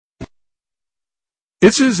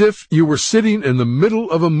It's as if you were sitting in the middle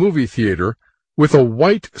of a movie theater with a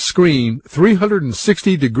white screen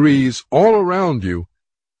 360 degrees all around you,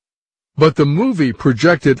 but the movie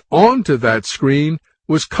projected onto that screen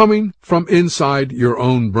was coming from inside your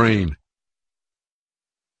own brain.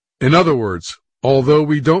 In other words, although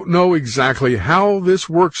we don't know exactly how this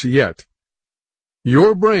works yet,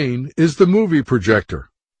 your brain is the movie projector,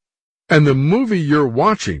 and the movie you're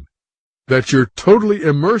watching, that you're totally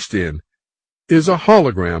immersed in, is a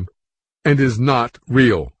hologram and is not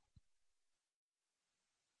real.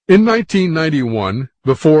 In 1991,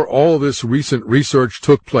 before all this recent research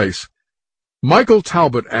took place, Michael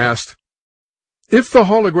Talbot asked, if the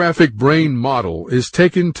holographic brain model is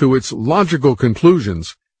taken to its logical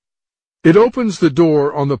conclusions, it opens the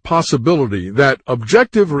door on the possibility that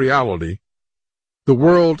objective reality, the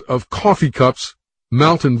world of coffee cups,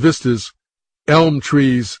 mountain vistas, elm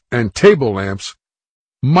trees, and table lamps,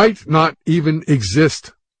 might not even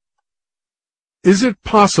exist. Is it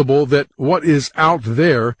possible that what is out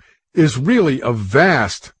there is really a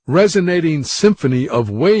vast, resonating symphony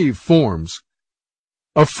of wave forms,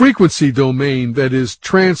 a frequency domain that is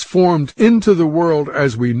transformed into the world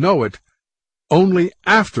as we know it only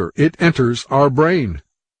after it enters our brain?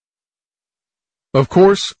 Of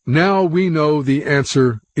course, now we know the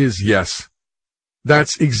answer is yes.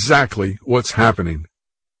 That's exactly what's happening.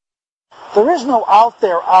 There is no out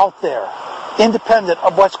there, independent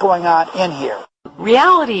of what's going on in here.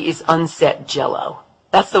 Reality is unset jello.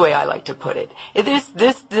 That's the way I like to put it. There's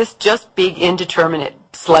this just big indeterminate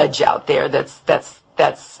sledge out there that's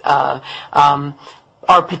our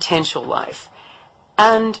potential life,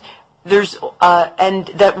 and there's and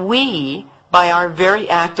that we, by our very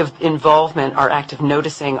act of involvement, our act of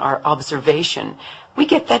noticing, our observation, we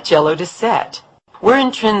get that jello to set. We're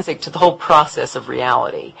intrinsic to the whole process of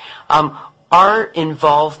reality. Our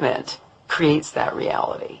involvement creates that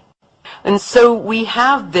reality. And so we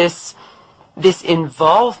have this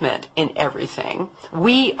involvement in everything.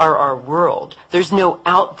 We are our world. There's no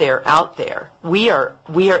out there. We are,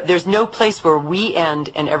 there's no place where we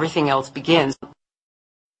end and everything else begins.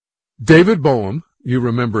 David Bohm, you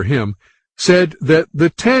remember him, said that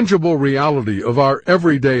the tangible reality of our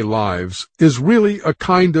everyday lives is really a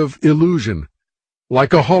kind of illusion,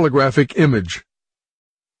 like a holographic image.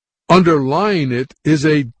 Underlying it is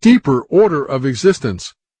a deeper order of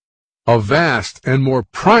existence, a vast and more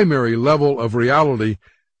primary level of reality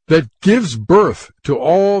that gives birth to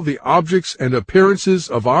all the objects and appearances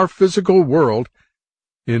of our physical world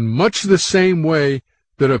in much the same way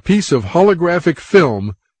that a piece of holographic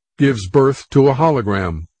film gives birth to a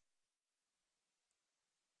hologram.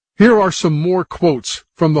 Here are some more quotes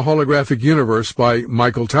from the holographic universe by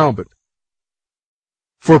Michael Talbot.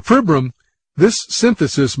 For Pribram, this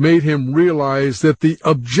synthesis made him realize that the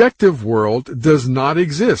objective world does not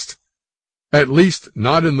exist, at least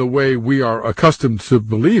not in the way we are accustomed to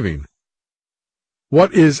believing.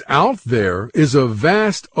 What is out there is a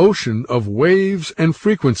vast ocean of waves and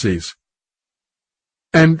frequencies,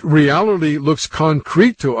 and reality looks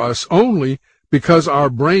concrete to us only because our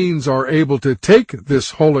brains are able to take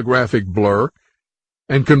this holographic blur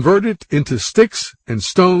and convert it into sticks and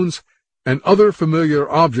stones and other familiar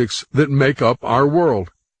objects that make up our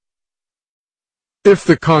world. If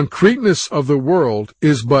the concreteness of the world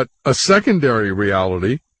is but a secondary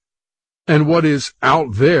reality, and what is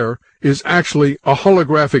out there is actually a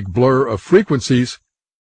holographic blur of frequencies,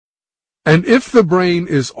 and if the brain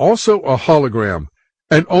is also a hologram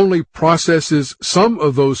and only processes some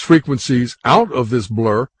of those frequencies out of this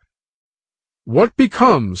blur, what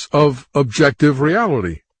becomes of objective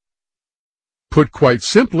reality? Put quite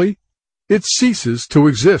simply, it ceases to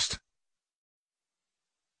exist.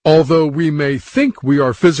 Although we may think we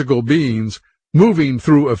are physical beings moving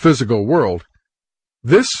through a physical world,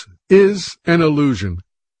 this is an illusion.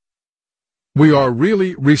 We are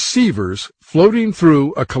really receivers floating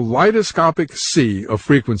through a kaleidoscopic sea of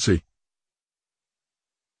frequency.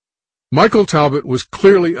 Michael Talbot was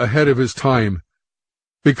clearly ahead of his time,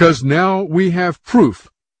 because now we have proof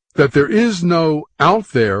that there is no out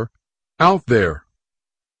there.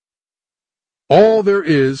 All there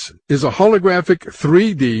is a holographic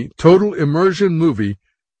 3D total immersion movie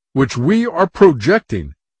which we are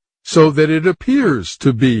projecting so that it appears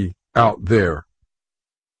to be out there.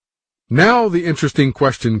 Now the interesting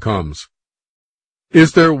question comes.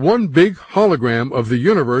 Is there one big hologram of the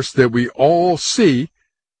universe that we all see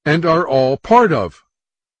and are all part of?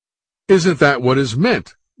 Isn't that what is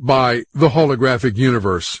meant by the holographic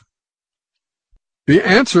universe? The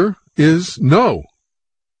answer is no.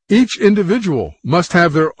 Each individual must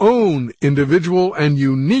have their own individual and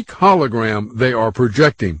unique hologram they are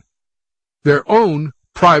projecting. their own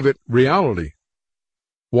private reality.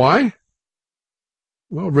 Why?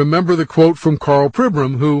 Well, remember the quote from Karl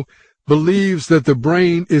Pribram, who believes that the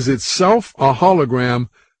brain is itself a hologram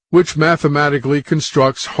which mathematically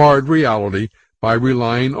constructs hard reality by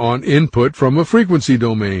relying on input from a frequency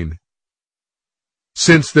domain.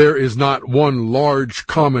 Since there is not one large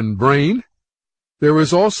common brain, there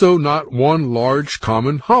is also not one large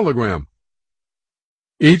common hologram.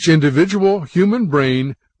 Each individual human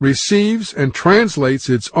brain receives and translates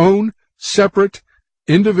its own separate,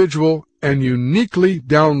 individual, and uniquely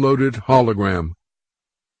downloaded hologram.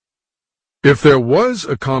 If there was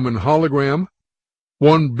a common hologram,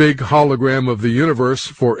 one big hologram of the universe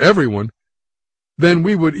for everyone, then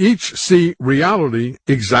we would each see reality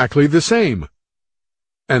exactly the same.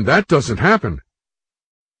 And that doesn't happen.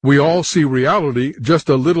 We all see reality just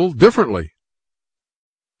a little differently.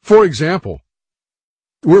 For example,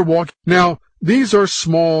 we're walking. Now, these are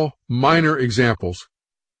small, minor examples,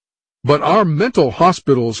 but our mental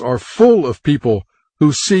hospitals are full of people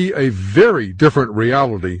who see a very different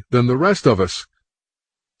reality than the rest of us.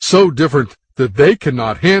 So different that they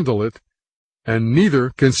cannot handle it, and neither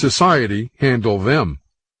can society handle them.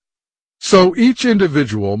 So each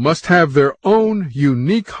individual must have their own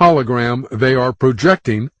unique hologram they are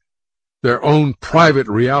projecting, their own private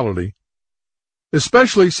reality,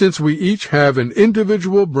 especially since we each have an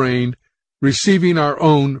individual brain receiving our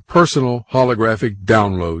own personal holographic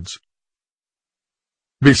downloads.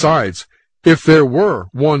 Besides, if there were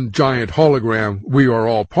one giant hologram we are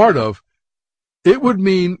all part of, it would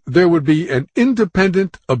mean there would be an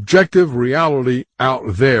independent, objective reality out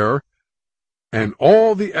there, and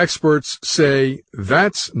all the experts say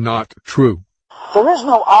that's not true. There is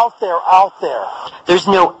no out there out there. There's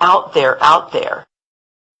no out there out there.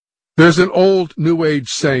 There's an old New Age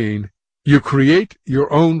saying, you create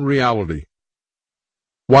your own reality.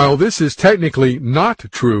 While this is technically not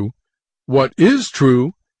true, what is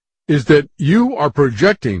true is that you are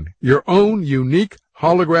projecting your own unique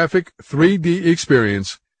holographic 3D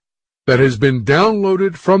experience that has been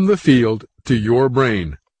downloaded from the field to your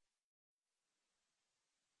brain.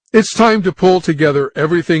 It's time to pull together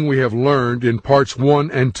everything we have learned in parts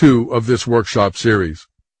 1 and 2 of this workshop series.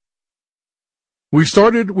 We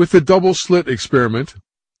started with the double slit experiment,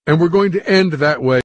 and we're going to end that way.